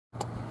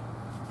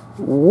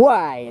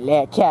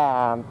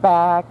Welcome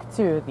back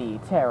to the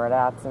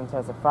Pterodactyl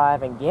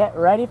 2005 and get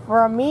ready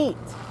for a meet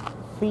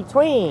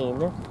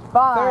between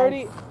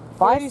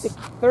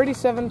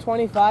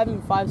 3725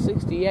 and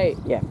 568.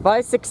 Yeah,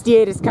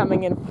 568 is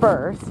coming in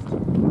first.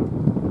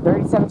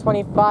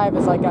 3725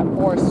 is like at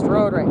Forest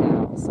Road right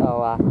now. So,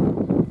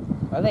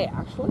 are they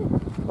actually?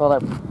 Well,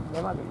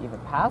 they might be even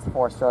past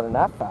Forest Road in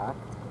that fact.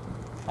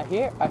 I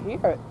hear it.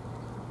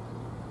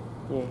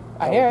 Yeah,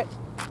 I hear it.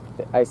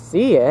 I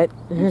see it.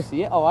 You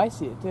see it? Oh, I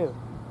see it too.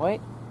 Wait.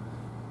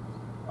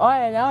 Oh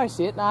yeah, now I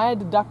see it. And I had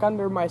to duck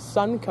under my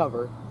sun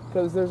cover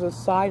because there's a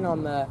sign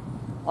on the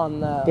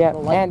yeah, the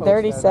light and post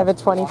there.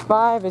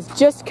 3725 is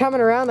just coming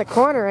around the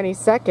corner any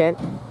second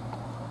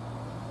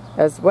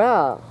as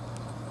well.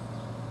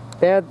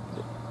 They're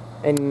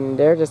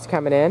just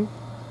coming in.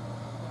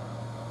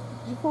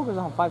 You focus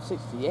on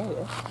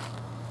 568,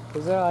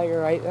 because they're like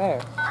right there.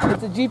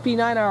 It's a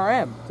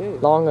GP9RM too.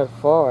 Longhood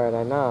forward,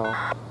 I know.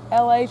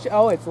 LH.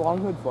 Oh, it's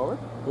Longhood forward.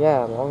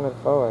 Yeah, Longhood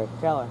forward.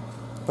 Tell her.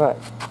 What?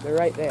 They're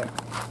right there.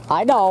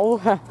 I know.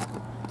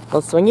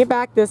 We'll swing you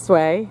back this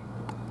way.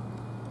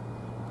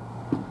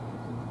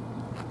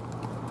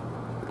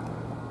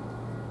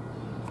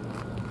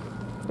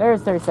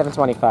 There's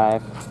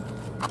 3725.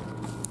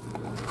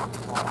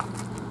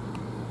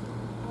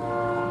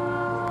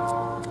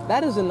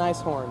 That is a nice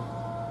horn.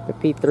 The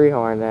P3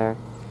 horn there.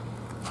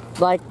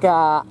 Like,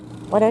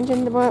 what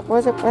engine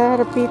was it that had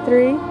a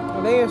P3?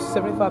 I think it was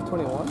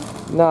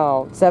 7521.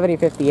 No,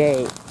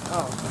 7058.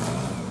 Oh.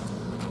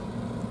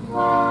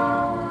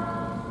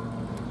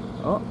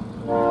 Oh.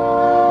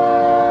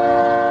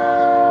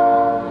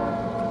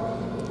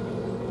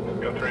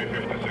 Got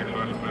 356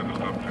 West, plan to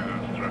stop to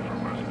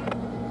Stratford West.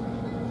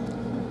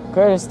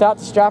 Could have stopped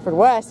to Stratford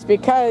West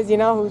because, you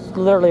know, who's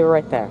literally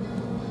right there.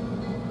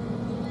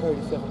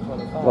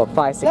 3725. Well,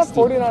 560. Is that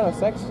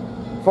 4906?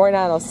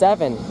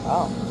 4907.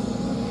 Oh.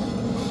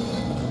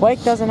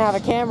 Blake doesn't have a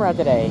camera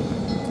today.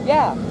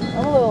 Yeah,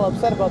 I'm a little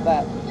upset about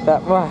that.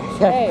 That what?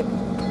 Hey,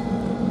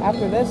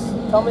 after this,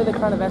 tell me the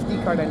kind of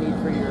SD card I need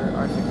for your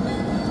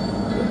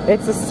R6.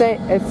 It's the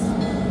same. It's.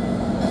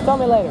 Tell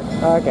me later.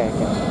 Okay.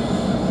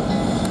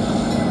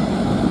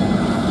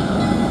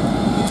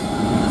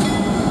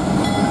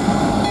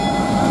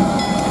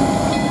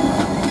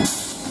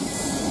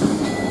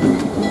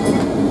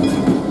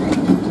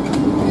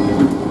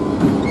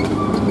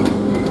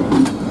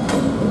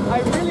 I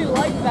really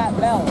like that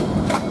bell.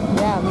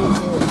 Yeah, me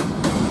too.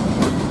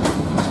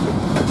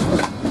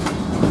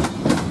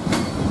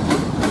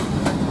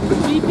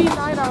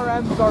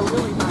 GP9RMs are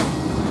really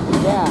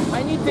nice. Yeah,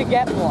 I need to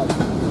get one.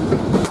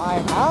 I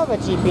have a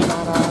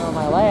GP9R on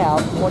my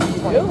layout.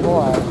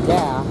 4024.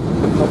 Yeah,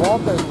 the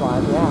Walters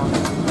one.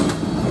 Yeah.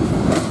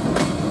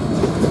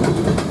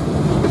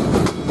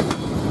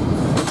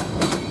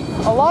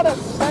 A lot of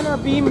center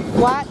beam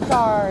flat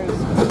cars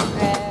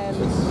and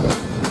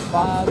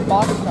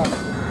box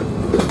cars.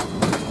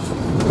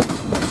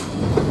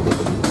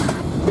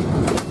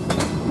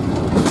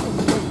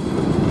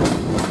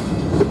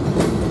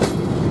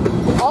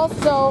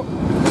 Also,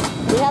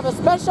 we have a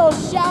special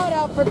shout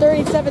out for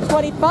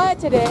 3725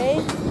 today.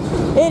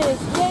 It is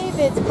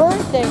David's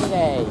birthday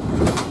today.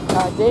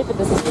 David,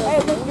 this is. Hey,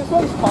 look, this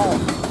one's tall.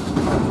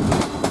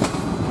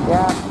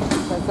 Yeah,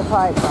 that's the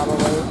pipe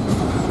probably.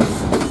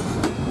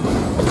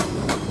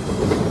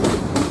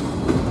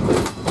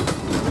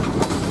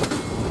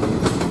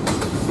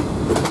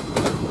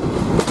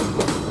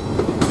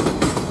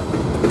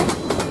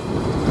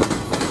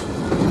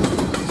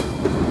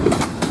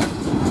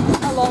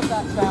 I love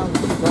that sound.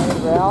 Very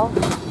real.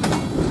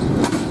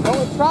 Well,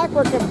 with track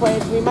work in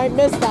place, we might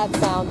miss that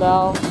sound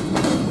though.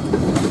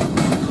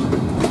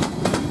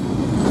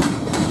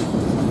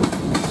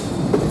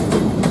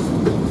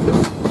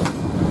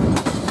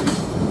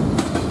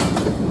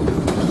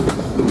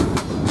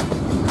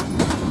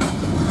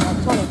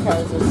 About 20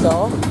 cars or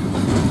so.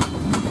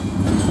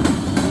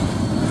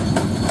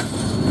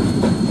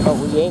 But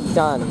we ain't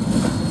done.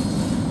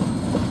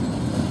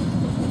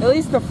 At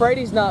least the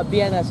Freddy's not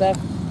BNSF.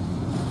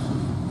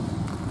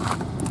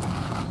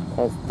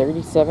 As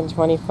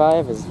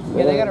 3725 is.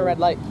 Yeah, they got a red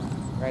light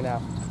right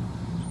now.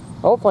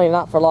 Hopefully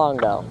not for long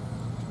though.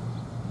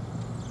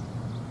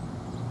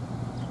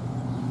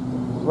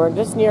 We're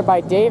just nearby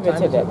David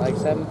Time is today. it, like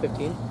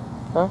 7:15?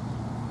 Huh?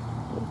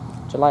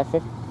 July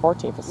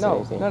 14th is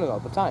No, today's. no.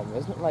 The time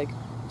isn't it like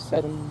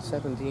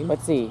 7:17?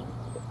 Let's see.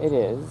 It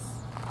is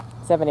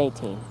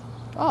 7:18.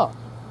 Oh,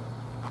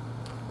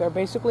 they're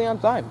basically on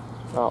time.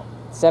 Oh,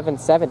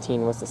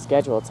 7:17 was the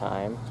scheduled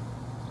time.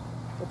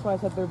 That's why I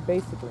said they're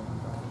basically on time.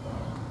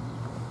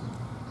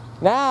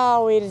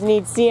 Now we just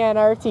need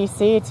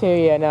CNRTC to,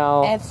 you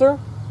know. Answer?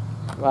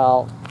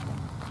 Well,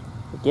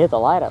 give the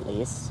light at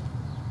least.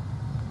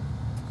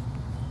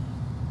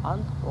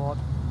 Antwort.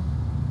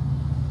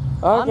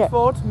 Okay.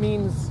 Antwort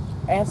means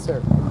answer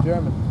in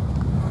German.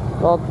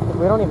 Well,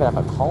 we don't even have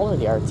a call to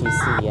the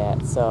RTC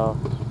yet, so.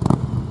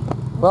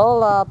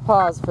 We'll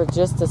pause for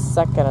just a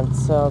second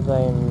until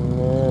they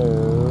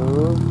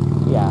move.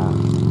 Yeah,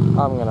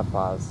 I'm gonna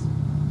pause.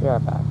 Be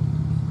right back.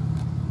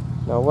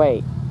 No,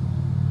 wait.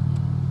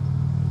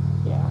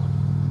 Yeah.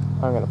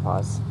 I'm gonna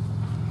pause.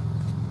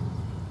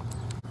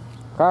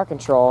 Car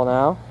control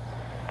now.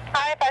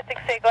 Hi,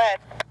 568, go ahead.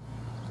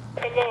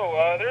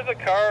 Hello, there's a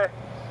car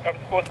I'm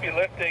supposed to be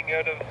lifting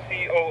out of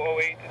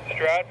C008 in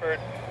Stratford.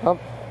 Oh,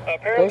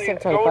 Apparently it's going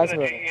to 3725's the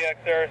moving. GEX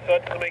there, so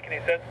that doesn't make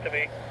any sense to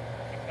me.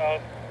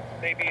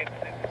 Maybe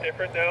it's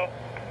different now.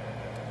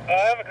 I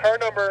have a car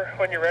number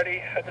when you're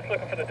ready. I'm just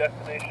looking for the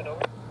destination.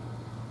 Over.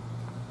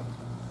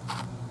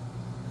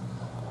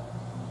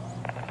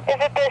 Is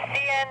it the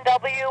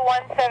CNW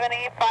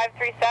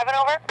 178537,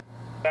 over?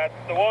 That's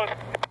the one.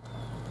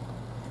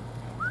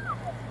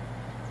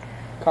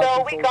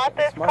 So we got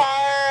this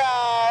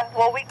car,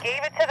 well, we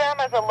gave it to them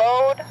as a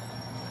load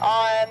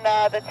on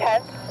the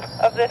 10th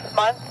of this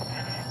month.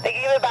 They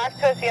gave it back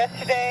to us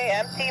yesterday,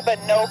 empty, but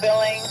no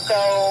billing, so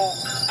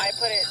I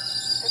put it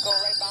to go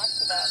right back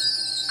to them.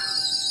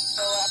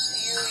 So up to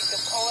you, you can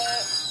pull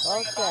it.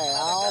 Okay,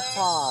 I'll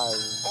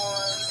pause. Or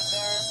leave it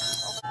there.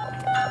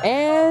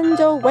 And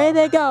away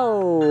they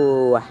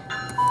go.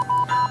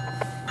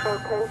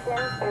 Location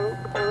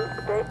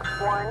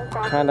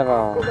 8861. Kind of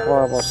a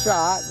horrible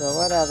shot, but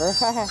whatever. A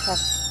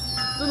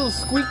little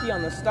squeaky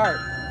on the start.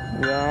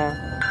 Yeah.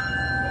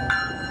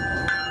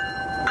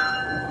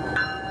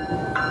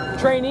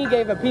 Trainee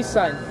gave a peace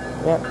sign.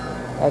 Yep.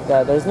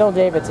 There's no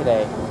David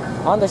today.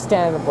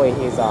 Understandably,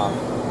 he's off.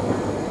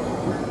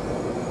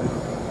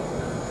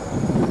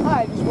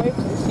 I just waved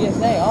to the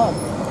CSA on.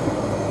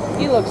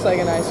 He looks like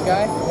a nice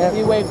guy. Yep.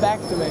 He waved back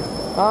to me.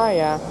 Oh,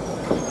 yeah.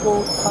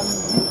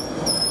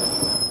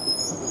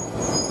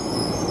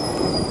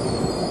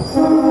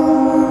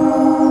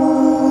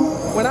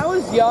 When I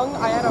was young,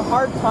 I had a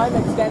hard time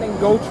understanding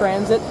Go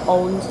Transit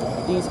owns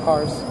these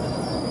cars.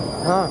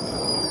 Huh.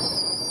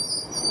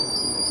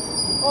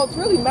 Well, it's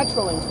really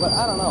Metrolinx, but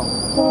I don't know.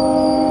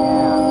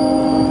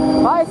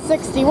 Yeah.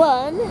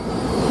 561.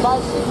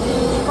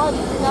 560.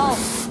 559.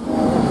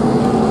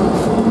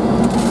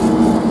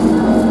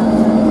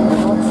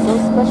 What's so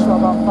special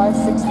about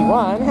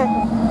 561?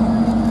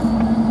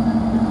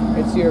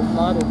 It's your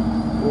model.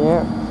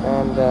 Yeah.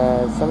 And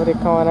somebody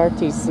calling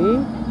RTC.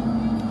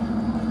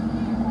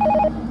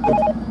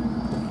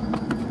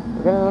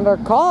 We're getting another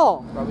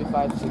call. Probably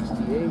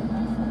 568.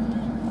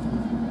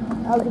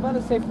 I was about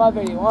to say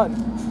 581.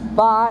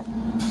 But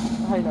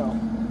I know.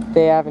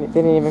 they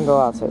didn't even go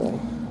out today.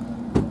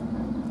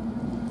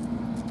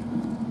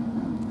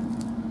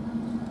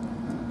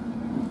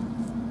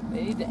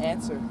 They need to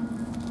answer.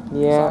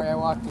 Yeah. Sorry, I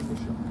walked in the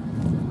show.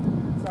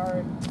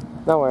 Sorry.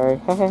 Don't worry.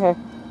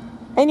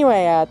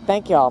 Anyway,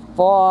 thank you all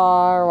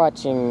for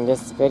watching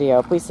this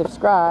video. Please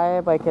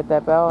subscribe, like, hit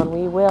that bell, and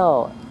we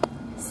will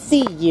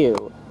see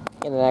you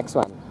in the next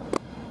one.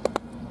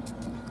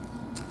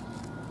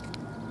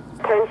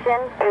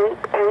 Station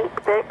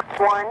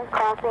 8861,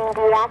 crossing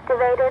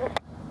deactivated.